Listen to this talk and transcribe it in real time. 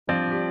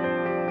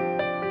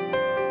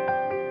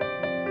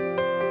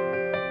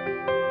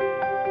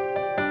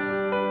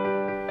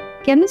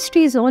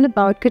Chemistry is all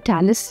about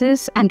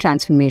catalysis and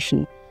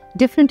transformation,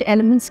 different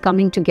elements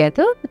coming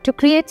together to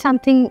create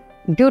something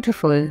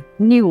beautiful,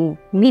 new,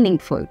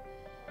 meaningful.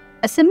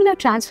 A similar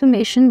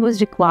transformation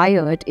was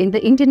required in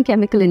the Indian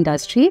chemical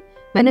industry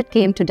when it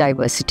came to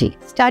diversity.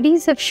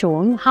 Studies have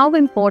shown how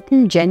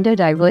important gender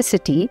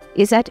diversity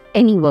is at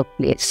any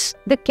workplace.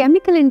 The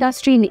chemical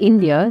industry in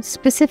India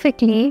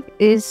specifically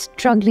is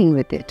struggling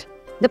with it.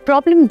 The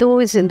problem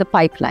though is in the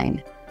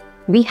pipeline.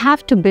 We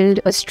have to build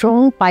a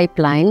strong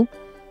pipeline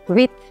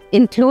with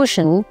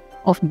inclusion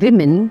of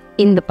women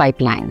in the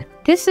pipeline.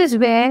 This is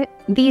where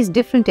these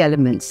different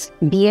elements,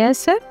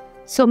 BASF,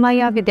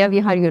 Somaiya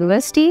Vidyavihar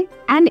University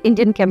and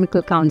Indian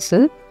Chemical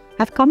Council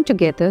have come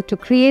together to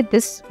create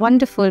this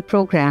wonderful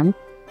program,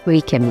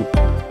 We-Chemie.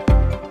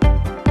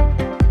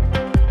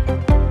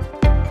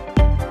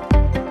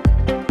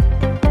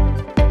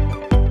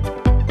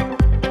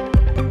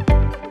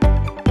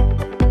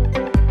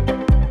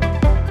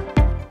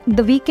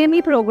 The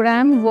We-Chemie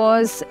program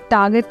was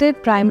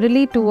targeted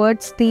primarily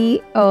towards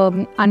the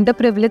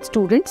underprivileged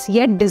students,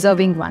 yet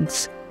deserving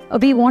ones.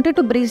 We wanted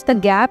to bridge the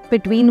gap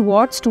between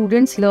what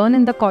students learn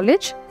in the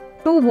college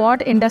to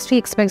what industry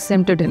expects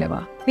them to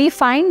deliver. We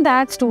find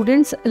that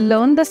students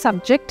learn the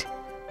subject,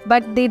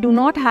 but they do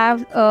not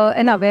have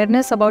an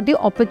awareness about the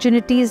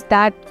opportunities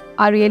that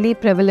are really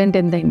prevalent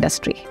in the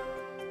industry.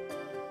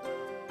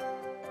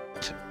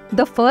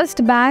 The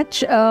first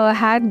batch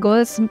had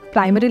girls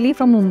primarily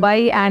from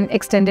Mumbai and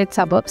extended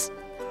suburbs,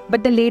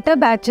 but the later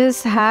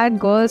batches had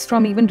girls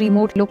from even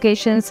remote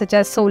locations such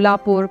as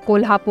Solapur,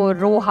 Kolhapur,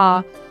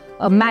 Roha,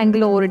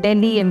 Mangalore,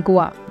 Delhi and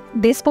Goa.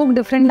 They spoke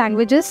different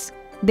languages,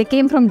 they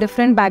came from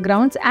different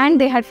backgrounds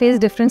and they had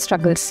faced different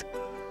struggles.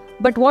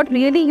 But what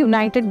really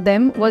united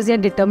them was their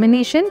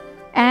determination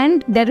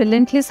and their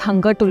relentless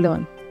hunger to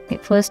learn.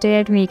 First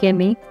day at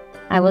We-Chemie,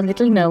 I was a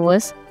little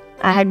nervous.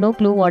 I had no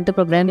clue what the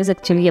program is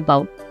actually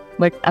about.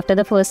 But after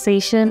the first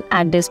session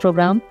at this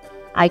program,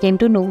 I came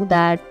to know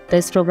that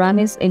this program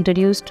is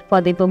introduced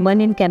for the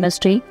women in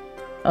chemistry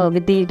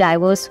with the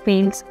diverse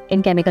fields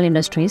in chemical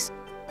industries.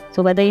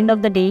 So by the end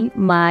of the day,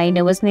 my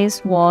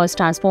nervousness was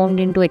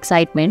transformed into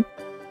excitement.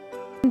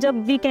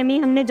 जब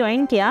We-Chemie हमने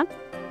join किया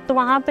तो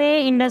वहाँ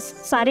पे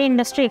सारे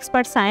industry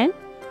experts आए.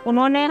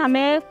 उन्होंने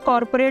हमें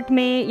कॉर्पोरेट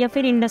में या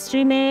फिर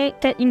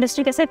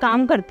इंडस्ट्री कैसे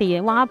काम करती है,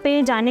 वहाँ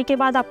पे जाने के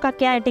बाद आपका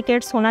क्या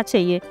एटिकेट्स होना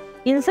चाहिए,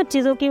 इन सब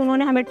चीज़ों की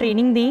उन्होंने हमें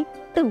ट्रेनिंग दी.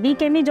 तो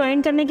We-Chemie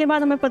ज्वाइन करने के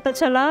बाद हमें पता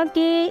चला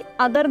कि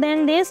अदर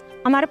देन दिस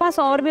हमारे पास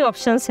और भी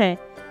ऑप्शंस हैं,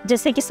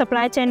 जैसे कि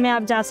सप्लाई चेन में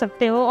आप जा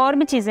सकते हो, और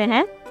भी चीज़ें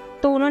हैं.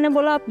 तो उन्होंने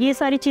बोला आप ये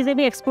सारी चीज़ें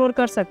भी एक्सप्लोर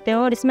कर सकते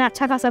हो और इसमें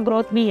अच्छा खासा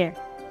ग्रोथ भी है.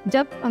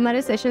 जब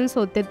हमारे सेशंस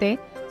होते थे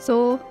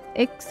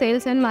एक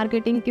सेल्स एंड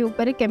मार्केटिंग के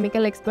ऊपर एक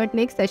केमिकल एक्सपर्ट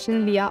ने एक सेशन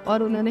लिया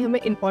और उन्होंने हमें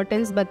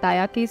इम्पोर्टेंस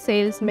बताया कि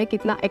सेल्स में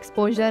कितना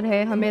एक्सपोजर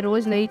है, हमें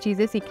रोज़ नई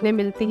चीज़ें सीखने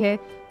मिलती है.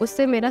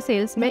 उससे मेरा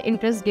सेल्स में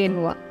इंटरेस्ट गेन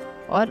हुआ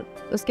और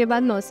उसके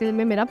बाद नौसिल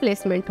में मेरा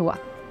प्लेसमेंट हुआ.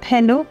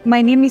 Hello,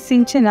 my name is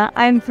Sinchana.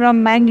 I am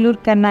from Mangalore,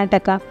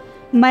 Karnataka.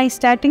 My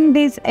starting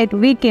days at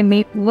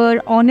We-Chemie were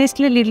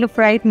honestly a little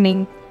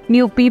frightening.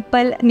 New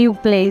people, new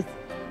place.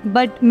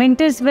 But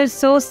mentors were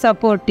so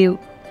supportive.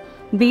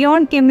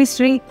 Beyond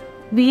chemistry,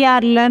 we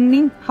are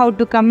learning how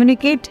to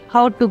communicate,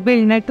 how to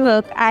build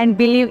network and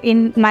believe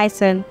in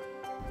myself.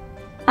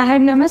 I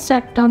had never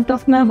stepped out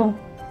of my home.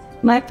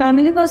 My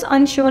family was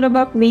unsure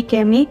about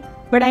We-Chemie,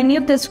 but I knew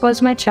this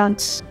was my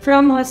chance.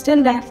 From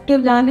hostel life to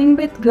learning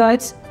with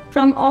girls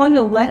from all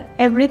over,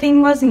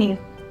 everything was new.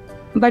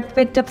 But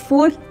with the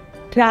food,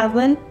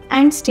 travel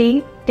and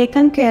stay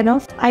taken care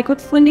of, I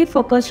could fully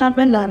focus on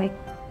my learning.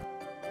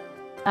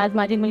 आज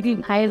माझी मुलगी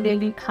बाहेर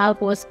गेली, हा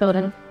course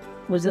करून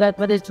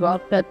गुजरातमध्ये job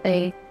करते.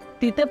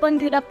 तिथे पण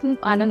तिला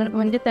खूप आनंद,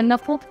 म्हणजे त्यांना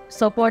खूप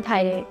सपोर्ट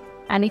आहे.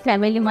 आणि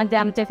फॅमिलीमध्ये,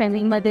 आमच्या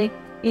फॅमिलीमध्ये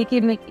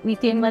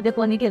वीकेंडमध्ये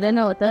कोणी केलं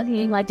नव्हतं.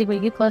 ही माझी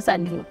मुलगी फर्स्ट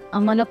आली,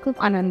 आम्हाला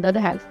खूप आनंद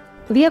झाला.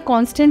 We are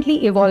constantly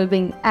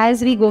evolving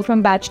as we go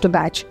from batch to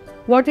batch.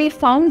 What we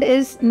found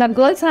is the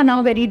girls are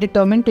now very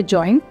determined to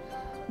join,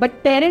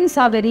 but parents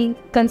are very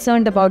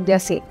concerned about their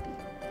safety.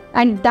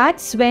 And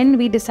that's when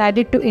we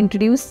decided to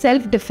introduce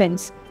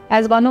self-defense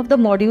as one of the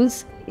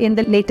modules in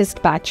the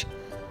latest batch.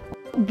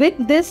 With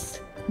this,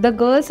 the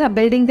girls are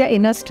building their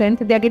inner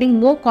strength, they are getting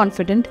more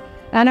confident,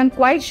 and I'm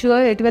quite sure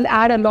it will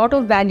add a lot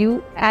of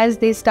value as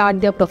they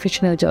start their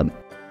professional journey.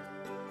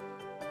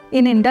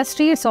 In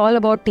industry, it's all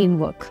about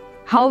teamwork,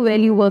 how well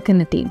you work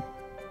in a team.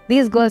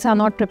 These girls are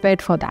not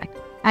prepared for that.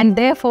 And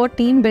therefore,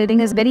 team building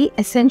is a very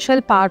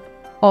essential part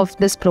of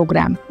this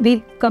program.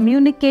 We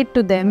communicate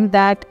to them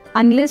that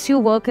unless you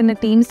work in a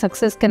team,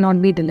 success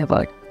cannot be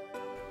delivered.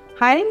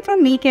 Hiring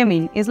from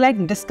We-Chemie is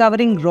like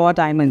discovering raw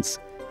diamonds.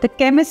 The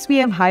chemists we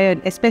have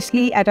hired,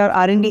 especially at our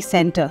R&D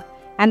center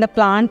and the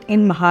plant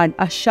in Mahad,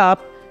 are sharp,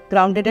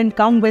 grounded and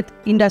come with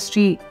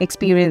industry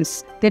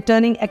experience. They're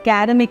turning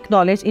academic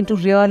knowledge into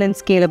real and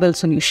scalable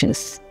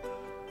solutions.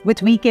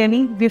 With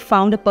We-Chemie, we've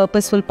found a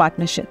purposeful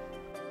partnership,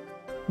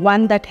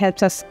 one that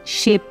helps us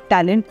shape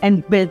talent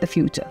and build the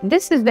future.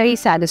 This is very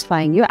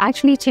satisfying. You're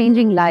actually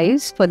changing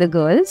lives for the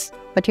girls,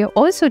 but you're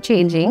also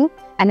changing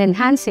and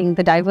enhancing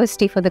the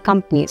diversity for the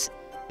companies.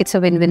 It's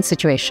a win-win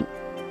situation.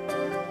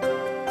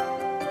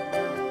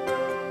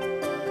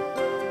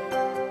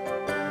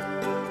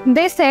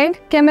 They said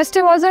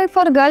chemistry wasn't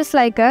for girls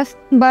like us,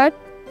 but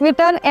we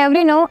turn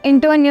every no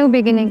into a new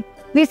beginning.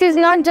 This is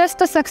not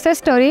just a success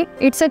story,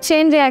 it's a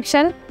chain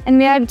reaction, and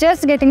we are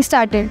just getting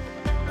started.